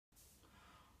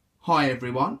Hi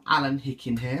everyone, Alan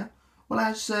Hickin here. Well,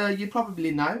 as you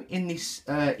probably know, in this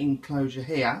enclosure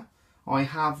here I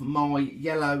have my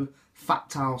yellow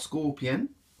fat-tail scorpion,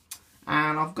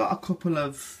 and I've got a couple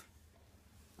of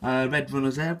red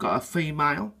runners there. I've got a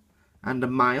female and a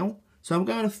male, so I'm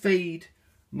going to feed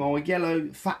my yellow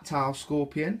fat-tail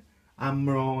scorpion and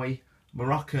my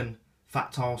Moroccan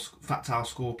fat-tail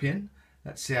scorpion.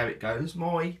 Let's see how it goes.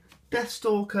 My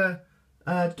Deathstalker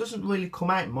doesn't really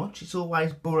come out much. It's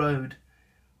always burrowed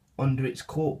under its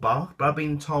cork bark, but I've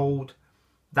been told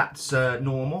that's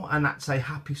normal and that's a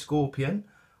happy scorpion.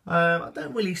 I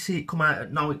don't really see it come out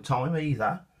at night time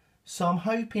either, so I'm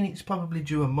hoping it's probably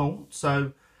due a molt,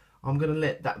 so I'm going to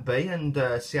let that be and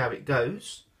see how it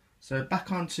goes. So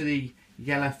back onto the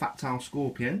yellow fat-tail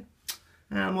scorpion,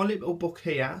 and my little book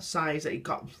here says that it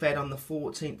got fed on the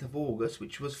 14th of August,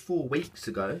 which was 4 weeks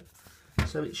ago,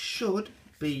 so it should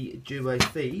be due a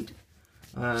feed.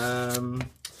 My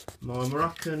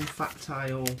Moroccan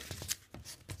fat-tail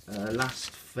last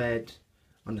fed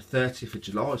on the 30th of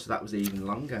July, so that was even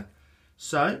longer.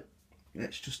 So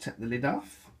let's just take the lid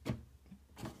off.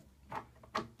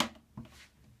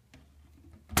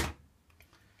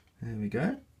 There we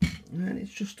go, and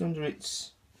it's just under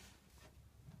its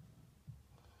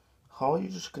hide. You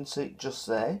just can see it just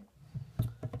there.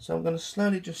 So I'm going to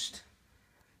slowly just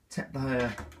take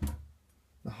the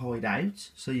hide out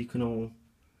so you can all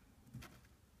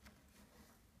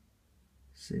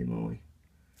see my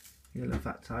yellow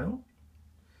fat tail.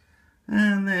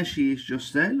 And there she is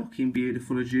just there, looking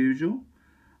beautiful as usual.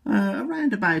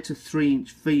 Around about a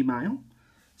 3-inch female.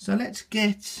 So let's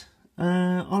get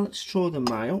let's try the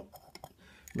male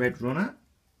red runner,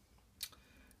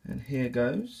 and here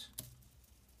goes.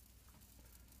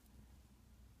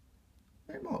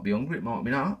 It might be hungry, it might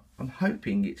be not. I'm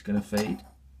hoping it's going to feed.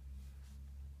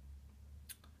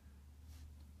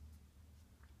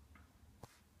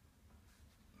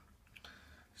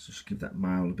 Let's just give that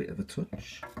male a bit of a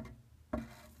touch.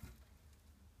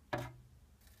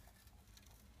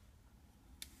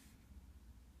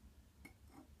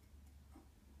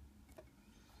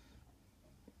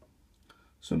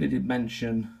 Somebody did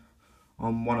mention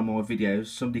on one of my videos,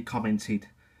 somebody commented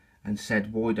and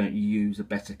said, why don't you use a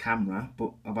better camera?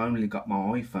 But I've only got my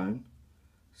iPhone.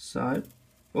 So,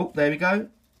 oh, there we go.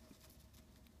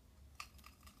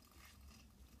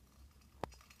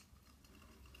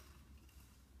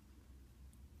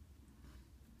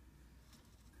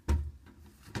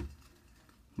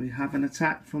 We have an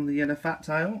attack from the yellow fat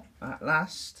tail at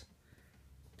last.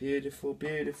 Beautiful,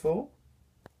 beautiful.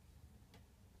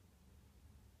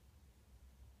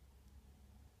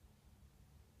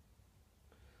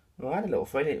 Well, I had a little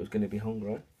feeling it was going to be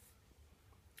hungry.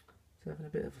 It's having a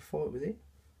bit of a fight with it.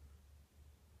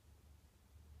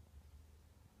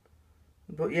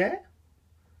 But yeah,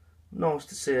 nice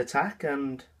to see attack,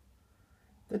 and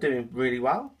they're doing really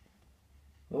well.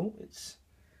 Oh, it's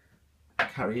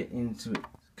carrying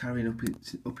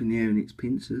up in the air in its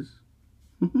pincers.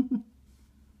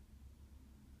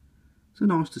 So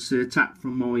nice to see attack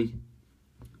from my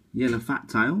yellow fat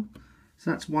tail.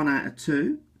 So that's 1 out of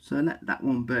 2. So let that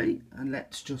one be, and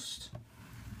let's just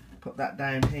put that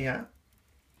down here.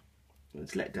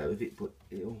 Let's let go of it, but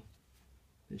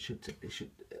it should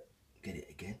get it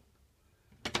again.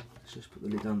 Let's just put the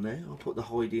lid on there. I'll put the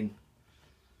hide in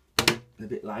a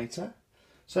bit later.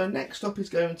 So next up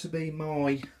is going to be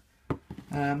my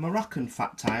Moroccan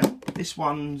fat tail. This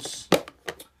one's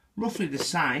roughly the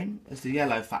same as the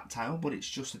yellow fat tail, but it's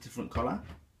just a different colour.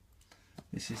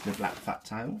 This is the black fat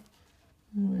tail.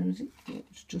 Where is it?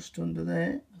 It's just under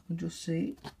there. I can just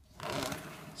see it.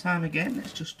 Same again.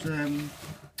 Let's just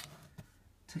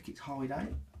take its hide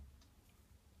out.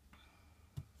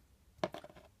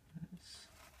 Let's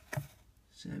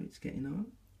see how it's getting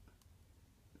on.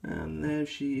 And there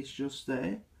she is just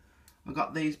there. I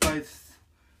got these both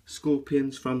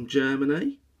scorpions from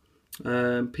Germany.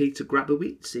 Peter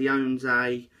Grabowitz, he owns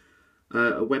a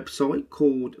website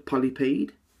called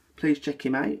Polypede. Please check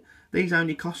him out. These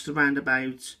only cost around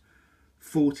about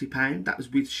 £40. That was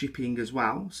with shipping as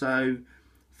well. So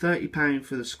 £30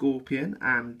 for the scorpion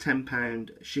and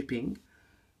 £10 shipping.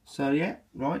 So yeah,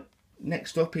 right.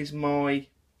 Next up is my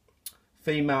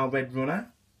female red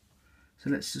runner. So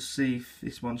let's just see if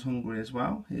this one's hungry as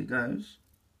well. Here goes.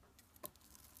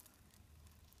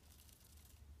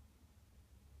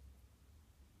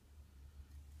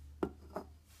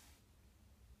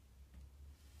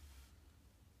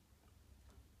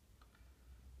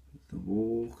 The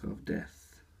walk of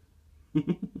death.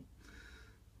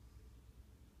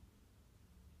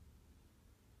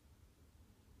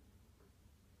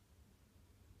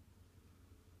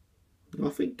 I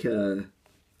think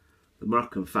The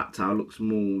Moroccan fat tail looks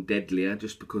more deadlier,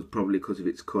 just probably because of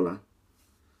its colour.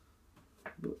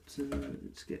 But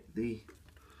let's get the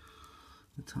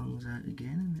tongues out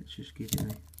again, and let's just give it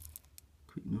a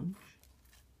quick nudge.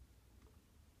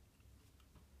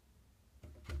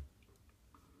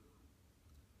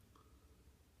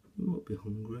 You might be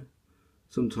hungry.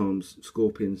 Sometimes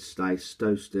scorpions stay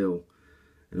so still,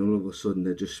 and all of a sudden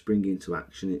they just spring into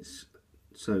action. It's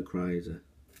so crazy.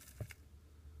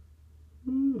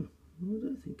 I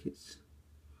don't think it's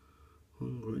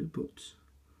hungry, but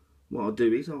what I'll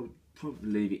do is I'll probably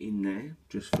leave it in there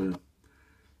just for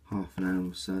half an hour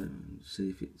or so and see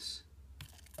if it's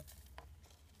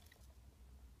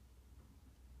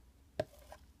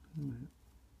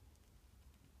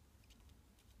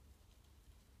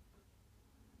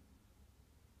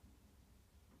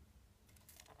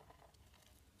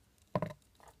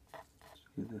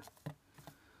give the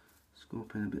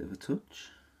scorpion a bit of a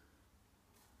touch.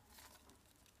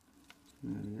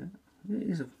 There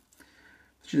we go.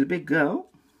 She's a big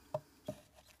girl,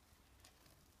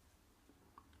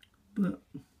 but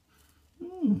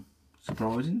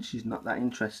surprising, she's not that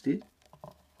interested.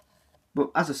 But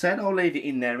as I said, I'll leave it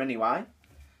in there anyway.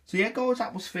 So yeah guys,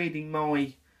 that was feeding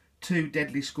my 2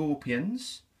 deadly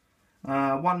scorpions.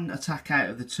 1 attack out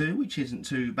of the 2, which isn't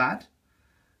too bad.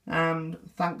 And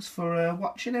thanks for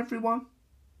watching everyone.